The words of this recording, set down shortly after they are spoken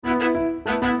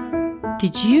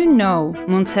Did you know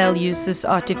Montel uses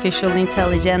artificial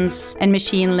intelligence and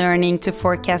machine learning to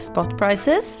forecast spot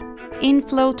prices,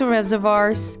 inflow to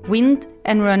reservoirs, wind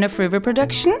and run-of-river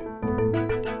production?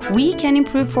 We can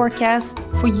improve forecast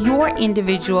for your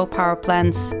individual power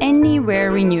plants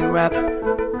anywhere in Europe.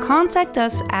 Contact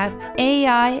us at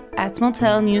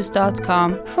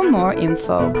ai@montelnews.com for more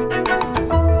info.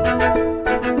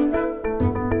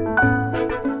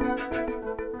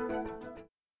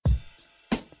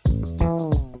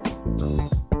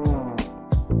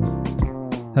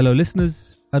 Hello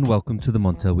listeners, and welcome to the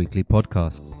Montel Weekly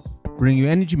Podcast, bringing you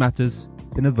energy matters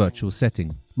in a virtual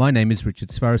setting. My name is Richard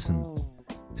Sverrisson.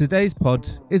 Today's pod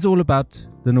is all about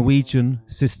the Norwegian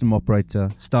system operator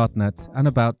Statnett and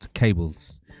about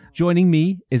cables. Joining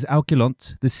me is Auke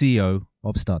Lont, the CEO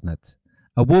of Statnett.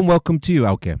 A warm welcome to you,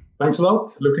 Auke. Thanks a lot.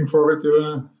 Looking forward to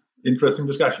an interesting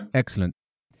discussion. Excellent.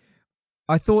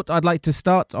 I thought I'd like to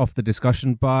start off the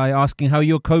discussion by asking how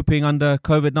you're coping under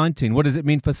COVID-19. What does it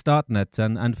mean for Statnett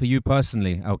and for you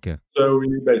personally, Auke? So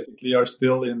we basically are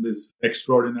still in this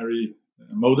extraordinary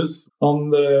modus. On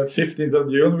the 15th of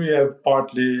June, we have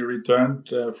partly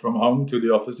returned from home to the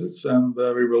offices, and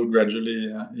we will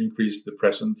gradually increase the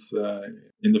presence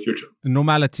in the future. The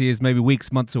normality is maybe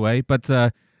weeks, months away, but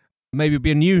maybe it'll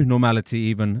be a new normality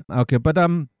even, Auke. But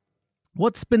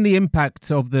what's been the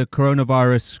impact of the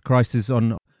coronavirus crisis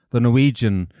on the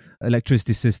Norwegian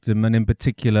electricity system and in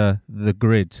particular the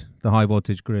grid, the high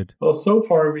voltage grid? Well, so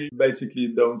far we basically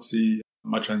don't see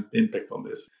much impact on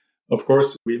this. Of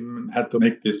course, we had to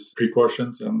make these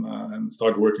precautions and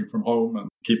start working from home and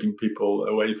keeping people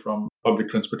away from public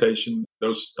transportation,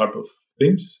 those type of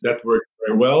things. That worked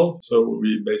very well. So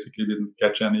we basically didn't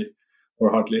catch any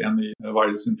or hardly any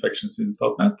virus infections in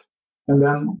Statnett. And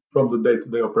then from the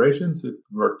day-to-day operations, it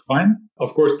worked fine.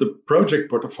 Of course, the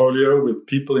project portfolio with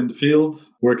people in the field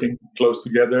working close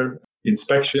together,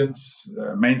 inspections,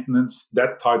 maintenance,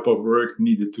 that type of work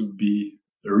needed to be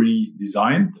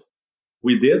redesigned.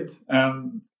 We did.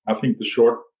 And I think the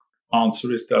short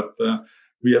answer is that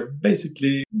we have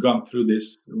basically gone through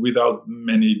this without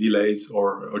many delays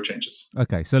or changes.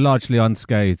 Okay, so largely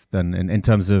unscathed then in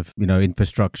terms of,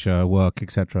 infrastructure, work,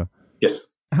 etc. Yes.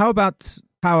 How about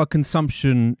power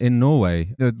consumption in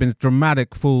Norway? There have been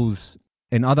dramatic falls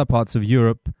in other parts of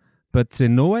Europe, but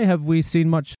in Norway, have we seen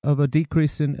much of a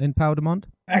decrease in power demand?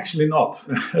 Actually not.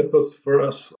 It was for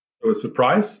us a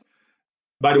surprise.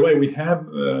 By the way, we have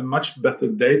much better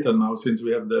data now since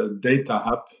we have the data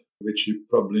hub, which you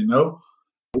probably know.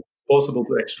 It's possible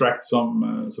to extract some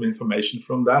information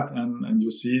from that, and you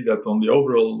see that on the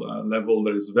overall level,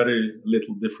 there is very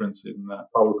little difference in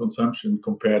power consumption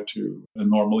compared to a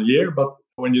normal year. But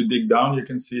when you dig down, you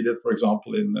can see that, for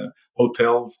example, in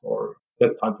hotels or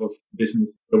that type of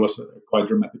business, there was a quite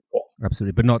dramatic fall.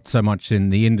 Absolutely, but not so much in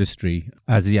the industry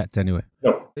as yet anyway.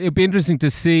 No. It'd be interesting to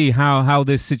see how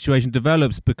this situation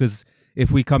develops, because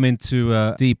if we come into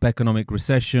a deep economic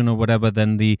recession or whatever,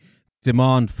 then the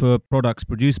demand for products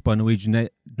produced by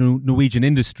Norwegian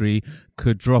industry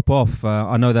could drop off.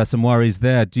 I know there's some worries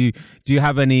there. Do you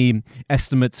have any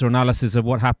estimates or analysis of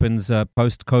what happens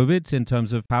post-COVID in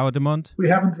terms of power demand? We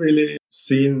haven't really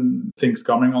seen things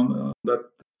coming on that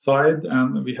side,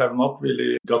 and we have not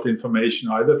really got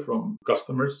information either from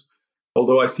customers.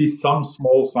 Although I see some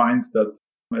small signs that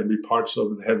maybe parts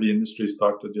of the heavy industry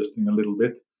start adjusting a little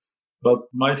bit. But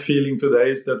my feeling today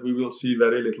is that we will see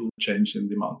very little change in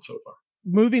demand so far.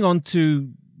 Moving on to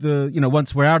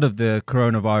once we're out of the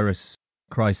coronavirus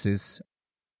crisis,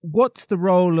 what's the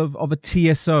role of a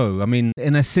TSO? I mean,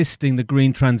 in assisting the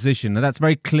green transition? Now, that's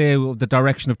very clear the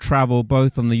direction of travel,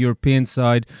 both on the European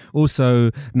side,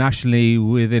 also nationally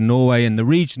within Norway and the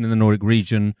region, in the Nordic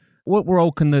region. What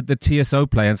role can the TSO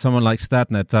play? And someone like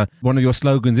Statnett, one of your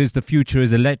slogans is "the future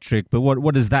is electric." But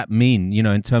what does that mean?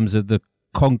 In terms of the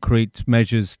concrete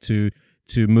measures to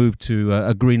move to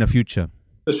a greener future?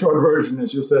 The short version,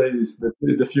 as you say, is that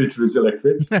the future is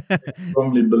electric. I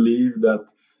strongly believe that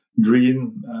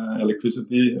green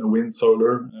electricity, wind,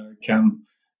 solar, can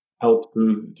help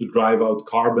to drive out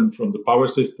carbon from the power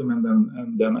system, and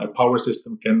then a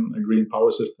green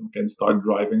power system can start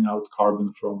driving out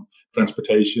carbon from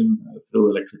transportation through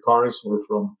electric cars, or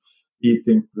from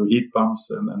heating through heat pumps,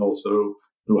 and also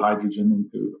through hydrogen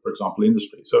into, for example,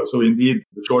 industry. So indeed,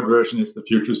 the short version is the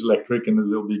future is electric and it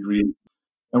will be green.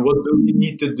 And what do we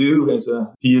need to do as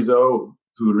a TSO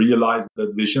to realize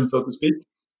that vision, so to speak?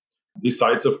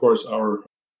 Besides, of course, our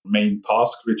main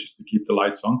task, which is to keep the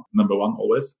lights on, number one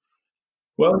always.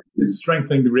 Well, it's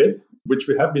strengthening the grid, which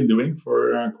we have been doing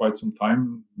for quite some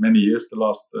time, many years, the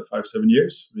last 5-7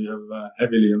 years. We have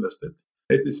heavily invested.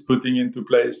 It is putting into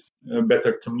place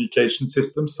better communication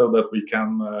systems so that we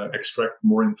can extract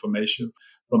more information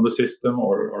from the system,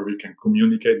 or we can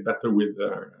communicate better with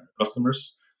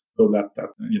customers so that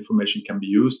information can be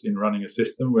used in running a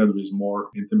system where there is more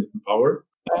intermittent power.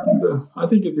 And I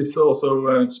think it is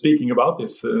also speaking about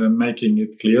this, making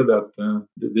it clear that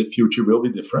the future will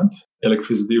be different.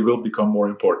 Electricity will become more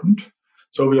important.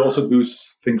 So we also do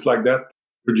things like that,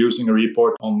 producing a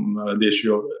report on the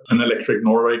issue of an electric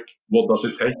Norway. What does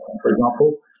it take, for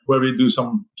example, where we do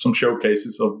some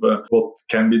showcases of what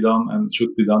can be done and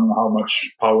should be done, how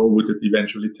much power would it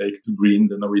eventually take to green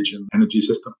the Norwegian energy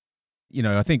system.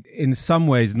 I think in some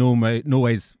ways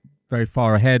Norway's very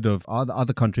far ahead of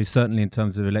other countries, certainly in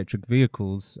terms of electric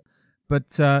vehicles.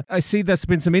 But I see there's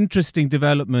been some interesting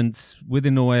developments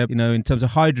within Norway, in terms of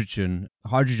hydrogen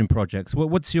projects.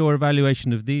 What's your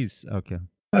evaluation of these? Okay.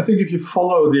 I think if you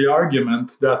follow the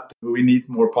argument that we need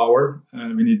more power,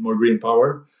 we need more green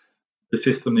power, the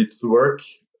system needs to work,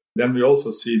 then we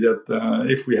also see that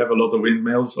if we have a lot of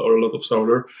windmills or a lot of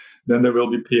solar, then there will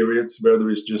be periods where there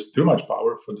is just too much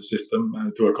power for the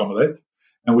system to accommodate.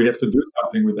 And we have to do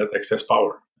something with that excess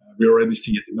power. We already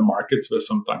see it in the markets where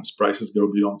sometimes prices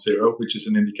go beyond zero, which is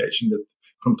an indication that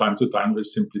from time to time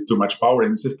there's simply too much power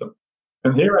in the system.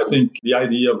 And here I think the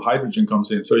idea of hydrogen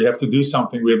comes in. So you have to do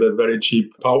something with that very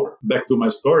cheap power. Back to my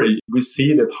story, we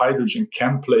see that hydrogen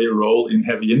can play a role in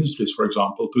heavy industries, for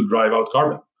example, to drive out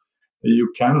carbon.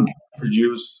 You can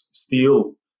produce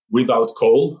steel without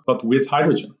coal, but with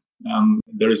hydrogen.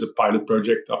 There is a pilot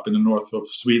project up in the north of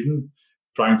Sweden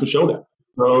trying to show that.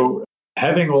 So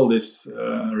having all this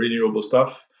renewable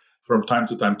stuff, from time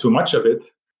to time, too much of it,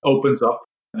 opens up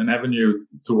an avenue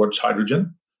towards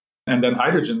hydrogen. And then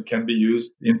hydrogen can be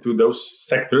used into those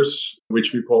sectors,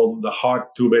 which we call the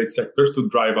hard-to-abate sectors, to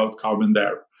drive out carbon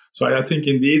there. So I think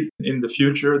indeed in the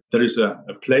future there is a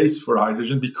place for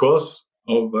hydrogen because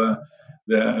of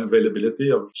the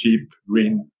availability of cheap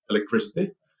green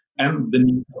electricity and the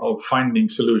need of finding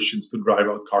solutions to drive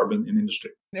out carbon in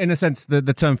industry. In a sense, the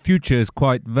term future is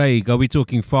quite vague. Are we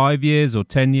talking 5 years or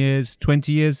 10 years,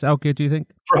 20 years, Auke, do you think?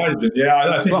 For hydrogen,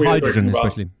 yeah. I think we're hydrogen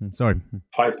especially. Sorry.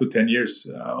 5 to 10 years.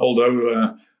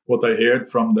 Although what I heard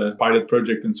from the pilot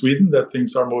project in Sweden, that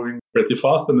things are moving pretty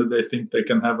fast and that they think they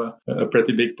can have a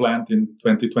pretty big plant in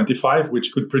 2025,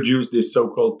 which could produce this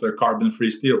so-called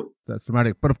carbon-free steel. That's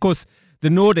dramatic. But of course, the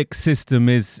Nordic system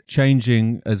is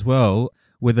changing as well,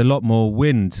 with a lot more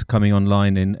wind coming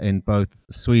online in both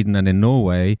Sweden and in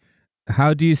Norway.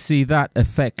 How do you see that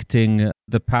affecting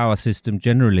the power system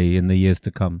generally in the years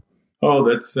to come? Oh,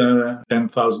 that's a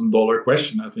 $10,000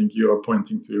 question. I think you are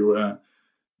pointing to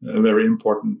very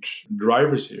important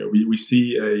drivers here. We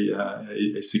see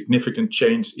a significant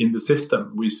change in the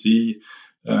system. We see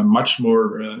much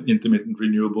more intermittent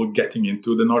renewable getting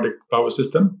into the Nordic power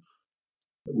system.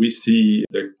 We see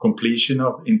the completion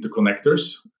of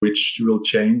interconnectors, which will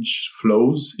change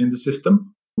flows in the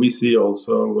system. We see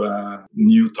also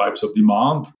new types of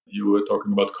demand. You were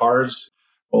talking about cars.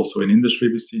 Also in industry,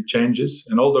 we see changes.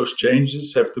 And all those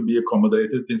changes have to be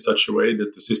accommodated in such a way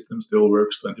that the system still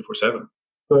works 24/7.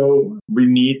 So we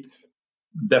need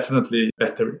definitely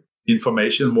better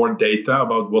information, more data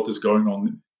about what is going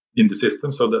on in the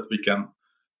system so that we can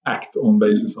act on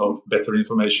basis of better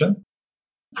information.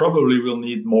 Probably we'll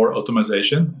need more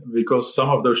automation because some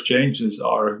of those changes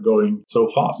are going so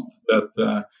fast that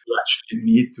you actually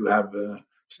need to have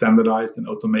standardized and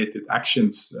automated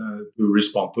actions to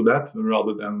respond to that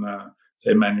rather than,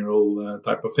 say, manual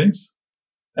type of things.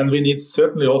 And we need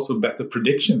certainly also better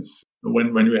predictions.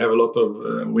 When we have a lot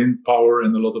of wind power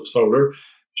and a lot of solar,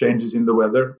 changes in the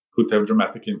weather could have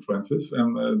dramatic influences.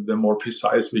 And the more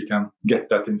precise we can get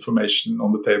that information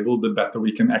on the table, the better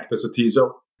we can act as a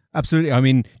TSO. Absolutely. I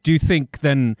mean, do you think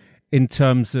then in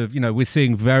terms of, we're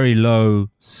seeing very low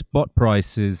spot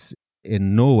prices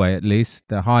in Norway, at least.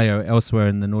 They're higher elsewhere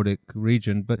in the Nordic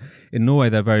region, but in Norway,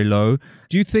 they're very low.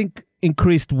 Do you think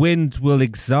increased wind will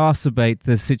exacerbate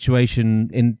the situation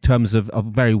in terms of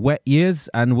very wet years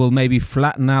and will maybe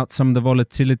flatten out some of the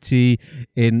volatility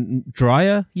in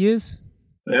drier years?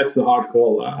 That's a hard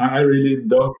call. I really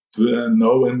don't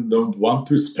know and don't want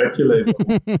to speculate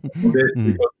on this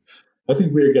because I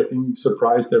think we're getting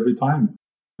surprised every time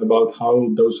about how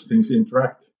those things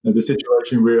interact. The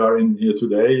situation we are in here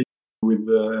today with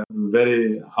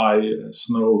very high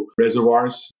snow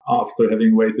reservoirs after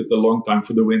having waited a long time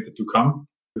for the winter to come.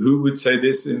 Who would say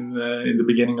this in the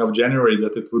beginning of January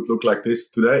that it would look like this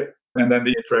today? And then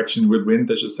the interaction with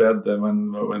wind, as you said,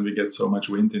 when we get so much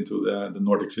wind into the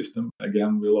Nordic system,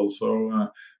 again, will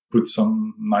also put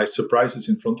some nice surprises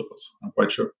in front of us, I'm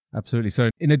quite sure. Absolutely. So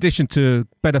in addition to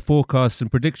better forecasts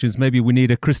and predictions, maybe we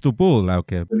need a crystal ball,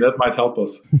 Auke. That might help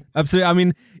us. Absolutely. I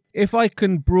mean, if I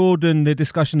can broaden the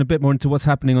discussion a bit more into what's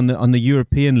happening on the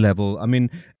European level, I mean,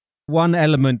 one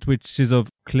element which is of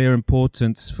clear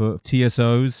importance for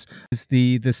TSOs is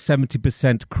the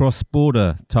 70%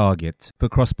 cross-border target for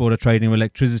cross-border trading of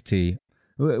electricity.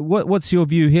 What's your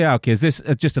view here, Auke? Is this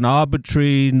just an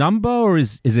arbitrary number, or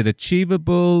is it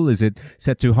achievable? Is it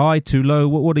set too high, too low?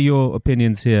 What are your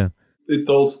opinions here? It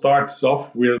all starts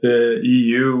off with the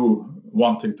EU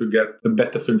wanting to get a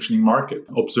better functioning market,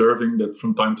 observing that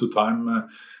from time to time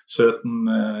certain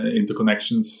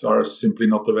interconnections are simply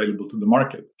not available to the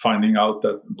market, finding out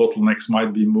that bottlenecks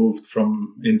might be moved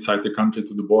from inside the country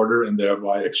to the border, and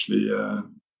thereby actually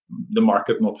the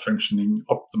market not functioning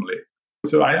optimally.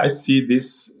 So I see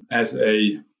this as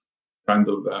a kind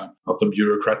of, not a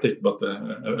bureaucratic, but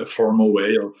a formal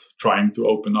way of trying to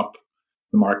open up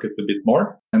the market a bit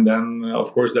more. And then,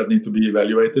 of course, that needs to be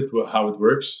evaluated, how it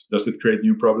works. Does it create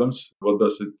new problems? What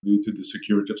does it do to the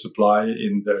security of supply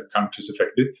in the countries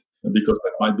affected? Because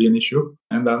that might be an issue.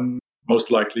 And then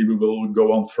most likely we will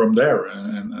go on from there.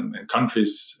 And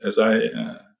countries, as I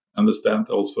understand,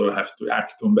 also have to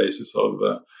act on basis of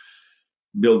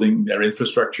building their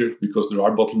infrastructure, because there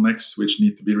are bottlenecks which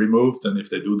need to be removed. And if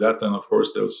they do that, then of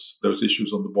course those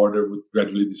issues on the border would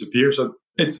gradually disappear. So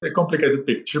it's a complicated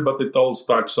picture, but it all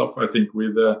starts off, I think,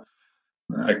 with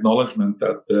acknowledgement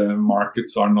that the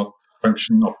markets are not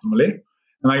functioning optimally.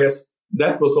 And I guess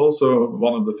that was also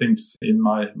one of the things in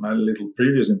my little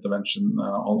previous intervention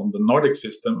on the Nordic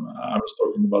system. I was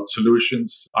talking about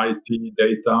solutions, IT,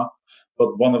 data.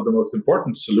 But one of the most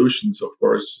important solutions, of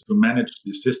course, to manage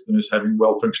this system is having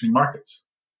well-functioning markets.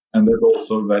 And that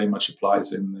also very much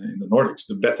applies in the Nordics.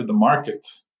 The better the market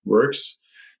works,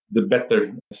 the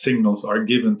better signals are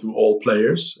given to all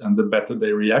players and the better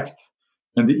they react.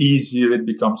 And the easier it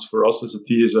becomes for us as a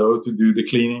TSO to do the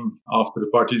cleaning after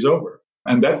the party is over.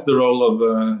 And that's the role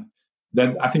of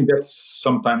that. I think that's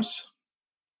sometimes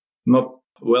not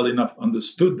well enough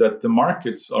understood, that the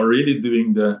markets are really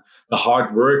doing the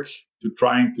hard work to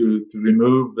trying to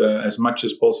remove as much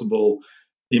as possible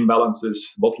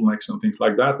imbalances, bottlenecks, and things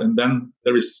like that. And then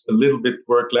there is a little bit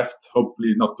work left,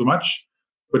 hopefully not too much,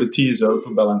 for the TSO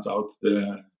to balance out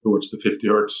towards the 50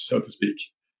 hertz, so to speak.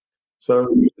 So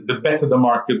the better the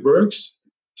market works,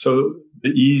 so the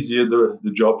easier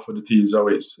the job for the TSO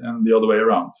is, and the other way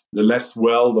around. The less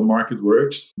well the market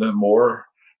works, the more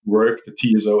work the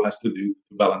TSO has to do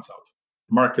to balance out.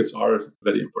 Markets are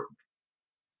very important.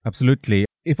 Absolutely.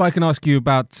 If I can ask you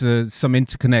about some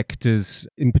interconnectors,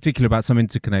 in particular about some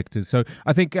interconnectors. So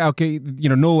I think,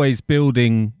 Norway's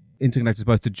building interconnectors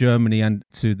both to Germany and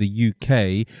to the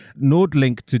UK.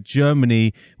 NordLink to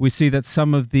Germany, we see that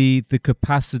some of the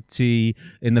capacity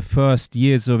in the first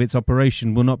years of its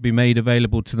operation will not be made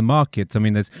available to the market. I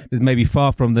mean, there's maybe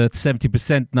far from the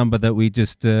 70% number that we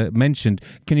just mentioned.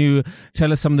 Can you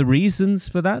tell us some of the reasons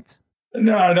for that?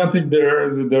 No, I don't think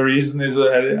the reason is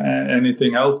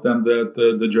anything else than that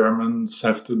the Germans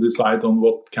have to decide on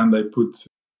what can they put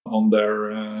on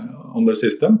their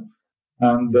system.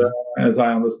 And as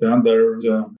I understand, there's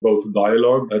both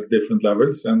dialogue at different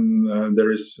levels, and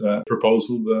there is a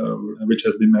proposal which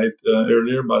has been made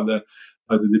earlier by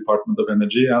the Department of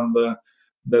Energy, and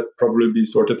that probably be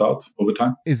sorted out over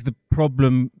time. Is the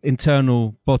problem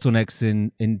internal bottlenecks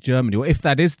in Germany? Or if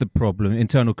that is the problem,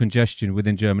 internal congestion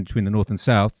within Germany between the north and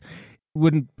south,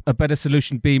 wouldn't a better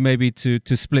solution be maybe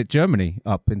to split Germany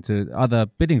up into other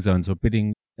bidding zones or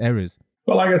bidding areas?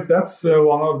 Well, I guess that's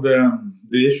one of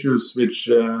the issues which,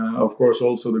 of course,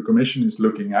 also the Commission is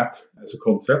looking at as a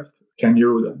concept. Can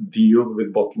you deal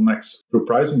with bottlenecks through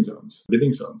pricing zones,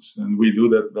 bidding zones? And we do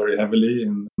that very heavily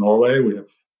in Norway. We have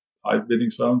 5 bidding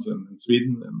zones in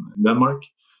Sweden and in Denmark.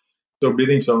 So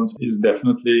bidding zones is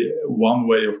definitely one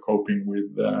way of coping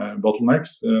with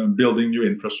bottlenecks. Building new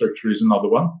infrastructure is another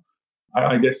one.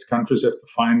 I guess countries have to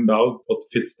find out what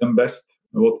fits them best,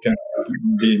 what can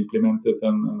be implemented,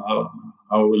 and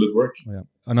how will it work. Yeah.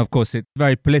 And of course, it's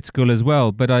very political as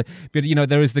well. But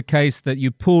there is the case that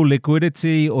you pool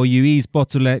liquidity or you ease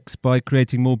bottlenecks by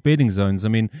creating more bidding zones. I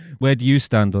mean, where do you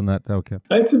stand on that, Auke?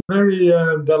 It's a very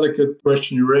delicate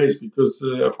question you raise, because,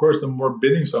 of course, the more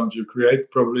bidding zones you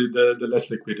create, probably the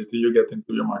less liquidity you get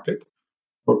into your market,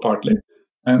 or partly.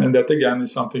 And that, again,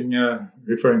 is something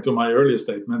referring to my earlier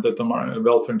statement that a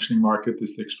well-functioning market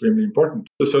is extremely important.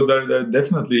 So there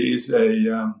definitely is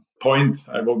a point,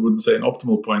 I wouldn't say an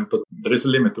optimal point, but there is a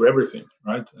limit to everything,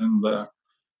 right? And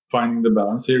finding the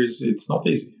balance here it's not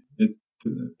easy. It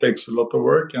takes a lot of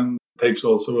work, and takes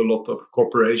also a lot of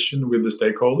cooperation with the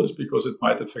stakeholders because it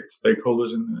might affect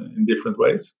stakeholders in different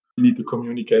ways. We need to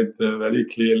communicate very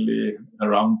clearly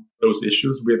around those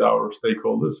issues with our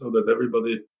stakeholders so that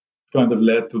everybody kind of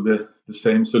led to the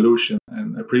same solution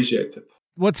and appreciates it.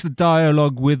 What's the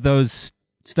dialogue with those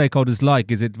stakeholders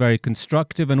like? Is it very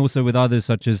constructive, and also with others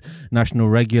such as national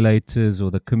regulators or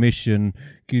the Commission?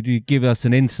 Could you give us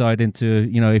an insight into,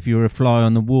 if you were a fly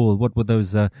on the wall, what would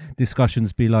those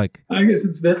discussions be like? I guess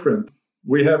it's different.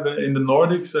 We have in the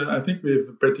Nordics, I think we have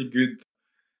a pretty good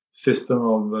system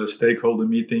of stakeholder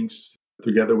meetings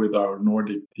together with our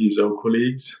Nordic TSO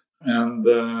colleagues,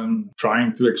 and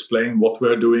trying to explain what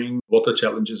we're doing, what the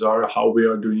challenges are, how we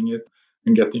are doing it,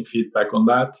 and getting feedback on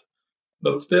that.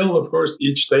 But still, of course,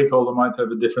 each stakeholder might have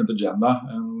a different agenda,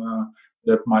 and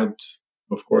that might,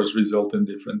 of course, result in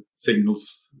different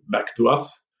signals back to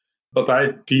us. But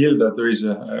I feel that there is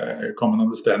a common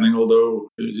understanding, although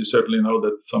you certainly know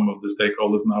that some of the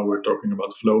stakeholders now we're talking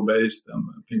about flow-based and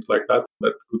things like that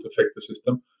could affect the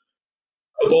system.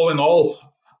 But all in all,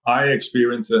 I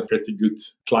experience a pretty good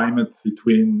climate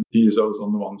between TSOs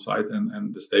on the one side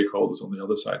and the stakeholders on the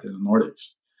other side in the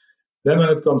Nordics. Then when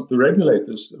it comes to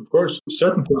regulators, of course,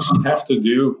 certain things we have to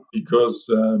do because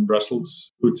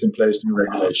Brussels puts in place new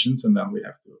regulations, and then we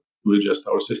have to adjust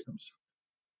our systems.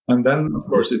 And then, of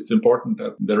course, it's important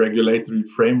that the regulatory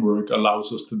framework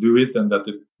allows us to do it and that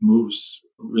it moves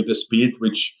with a speed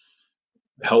which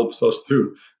helps us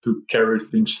to carry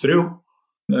things through.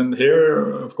 And here,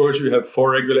 of course, you have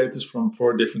 4 regulators from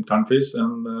 4 different countries,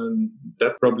 and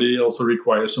that probably also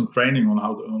requires some training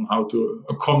on how to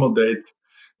accommodate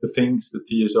the things the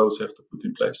TSOs have to put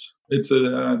in place. It's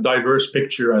a diverse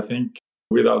picture, I think,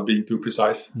 without being too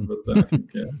precise. But I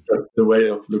think that's the way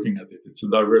of looking at it. It's a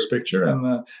diverse picture.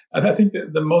 And I think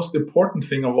the most important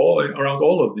thing around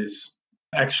all of this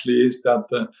actually is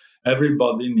that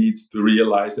everybody needs to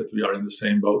realize that we are in the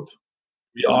same boat.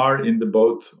 We are in the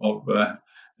boat of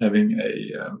having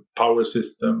a power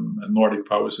system, a Nordic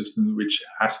power system, which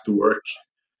has to work,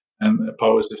 and a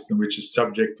power system which is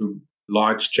subject to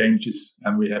large changes.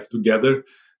 And we have together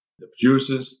the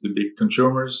producers, the big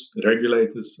consumers, the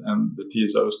regulators, and the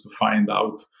TSOs to find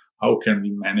out how can we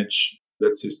manage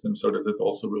that system so that it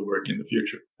also will work in the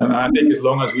future. And I think as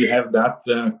long as we have that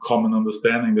common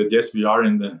understanding that yes, we are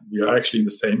actually in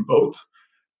the same boat,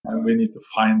 and we need to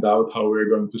find out how we're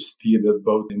going to steer that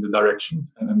boat in the direction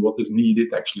and what is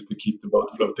needed actually to keep the boat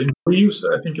floating. We use,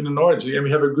 I think, in the Nordics, and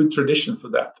we have a good tradition for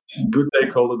that. Good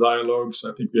stakeholder dialogues.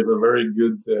 I think we have a very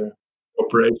good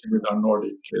cooperation with our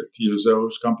Nordic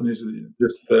TSOs companies.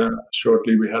 Just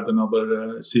shortly, we had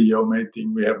another CEO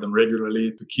meeting. We have them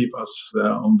regularly to keep us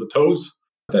on the toes.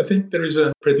 But I think there is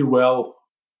a pretty well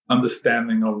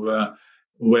understanding of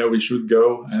where we should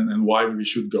go and why we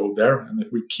should go there. And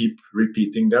if we keep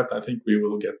repeating that, I think we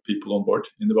will get people on board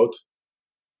in the boat.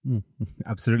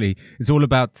 Absolutely. It's all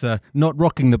about not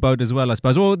rocking the boat as well, I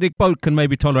suppose. Or the boat can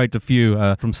maybe tolerate a few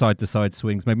from side to side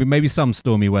swings, maybe some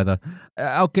stormy weather.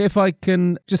 Okay, if I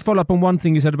can just follow up on one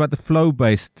thing you said about the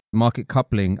flow-based market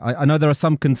coupling. I know there are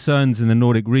some concerns in the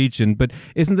Nordic region, but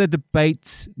isn't there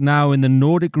debate now in the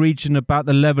Nordic region about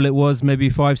the level it was maybe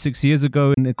 5-6 years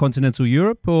ago in continental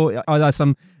Europe? Or are there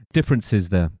some differences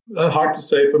there? Hard to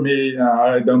say for me.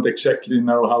 I don't exactly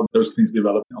know how those things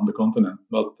develop on the continent.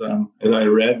 But as I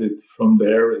read it from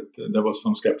there, there was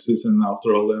some skepticism. And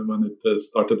after all, when it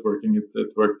started working, it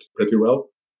worked pretty well.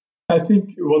 I think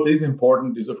what is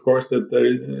important is, of course, that there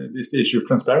is the issue of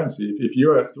transparency. If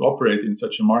you have to operate in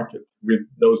such a market with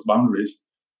those boundaries,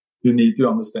 you need to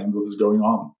understand what is going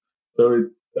on. So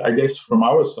I guess from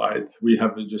our side, we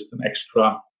have just an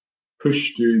extra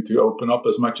push to open up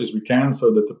as much as we can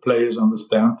so that the players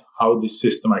understand how this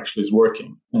system actually is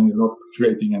working and is not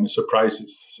creating any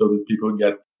surprises, so that people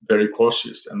get very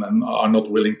cautious and then are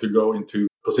not willing to go into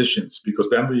positions, because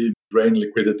then we drain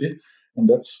liquidity, and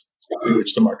that's something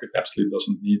which the market absolutely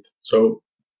doesn't need. So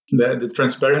the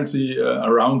transparency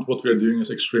around what we are doing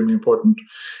is extremely important.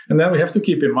 And then we have to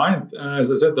keep in mind, as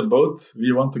I said, the boat,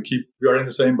 we are in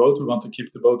the same boat. We want to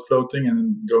keep the boat floating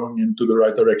and going into the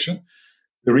right direction.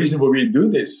 The reason why we do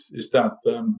this is that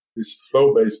these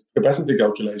flow-based capacity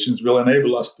calculations will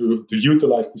enable us to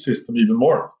utilize the system even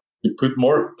more. We put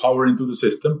more power into the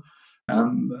system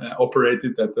and operate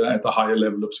it at a higher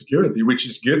level of security, which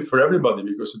is good for everybody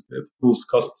because it pulls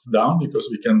costs down, because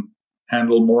we can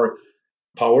handle more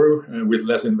power with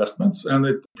less investments, and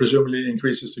it presumably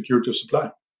increases security of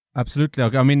supply. Absolutely.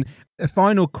 I mean, a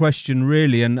final question,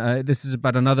 really, and this is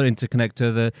about another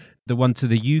interconnector, the one to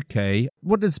the UK.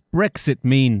 What does Brexit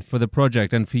mean for the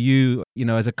project and for you,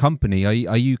 as a company?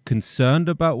 Are you concerned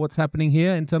about what's happening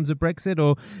here in terms of Brexit,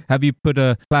 or have you put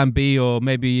a plan B or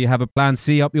maybe you have a plan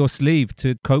C up your sleeve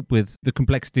to cope with the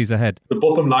complexities ahead? The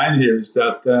bottom line here is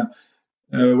that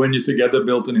when you together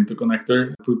build an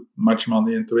interconnector, put much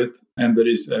money into it, and there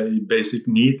is a basic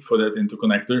need for that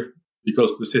interconnector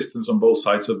because the systems on both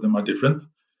sides of them are different,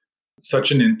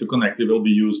 such an interconnector will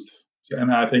be used.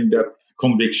 And I think that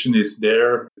conviction is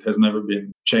there. It has never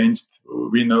been changed.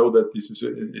 We know that this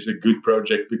is a good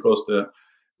project because the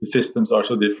systems are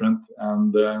so different,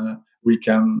 and we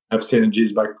can have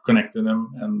synergies by connecting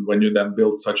them. And when you then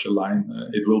build such a line,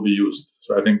 it will be used.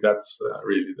 So I think that's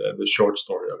really the short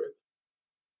story of it.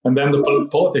 And then the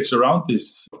politics around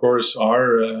this, of course,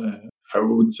 are, I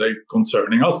wouldn't say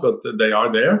concerning us, but they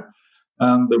are there.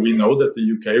 And we know that the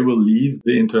UK will leave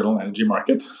the internal energy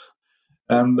market.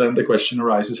 And then the question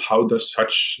arises, how does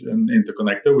such an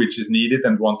interconnector, which is needed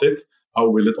and wanted, how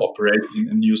will it operate in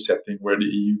a new setting where the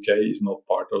UK is not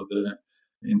part of the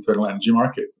internal energy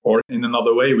market? Or in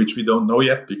another way, which we don't know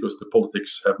yet because the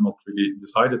politics have not really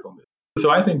decided on it.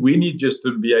 So I think we need just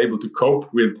to be able to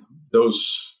cope with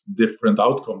those different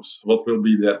outcomes. What will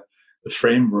be the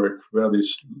framework where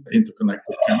this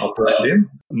interconnector can operate in,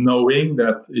 knowing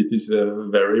that it is a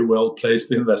very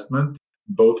well-placed investment.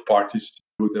 Both parties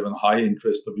would have a high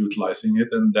interest of utilizing it,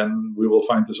 and then we will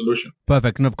find the solution.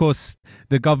 Perfect. And of course,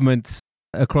 the governments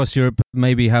across Europe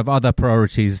maybe have other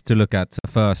priorities to look at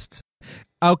first.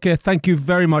 Auke, thank you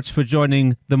very much for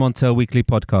joining the Montel Weekly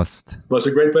podcast. It was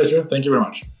a great pleasure. Thank you very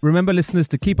much. Remember, listeners,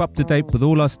 to keep up to date with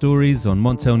all our stories on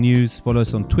Montel News, follow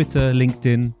us on Twitter,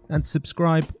 LinkedIn, and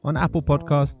subscribe on Apple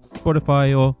Podcasts,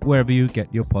 Spotify, or wherever you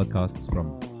get your podcasts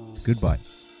from. Goodbye.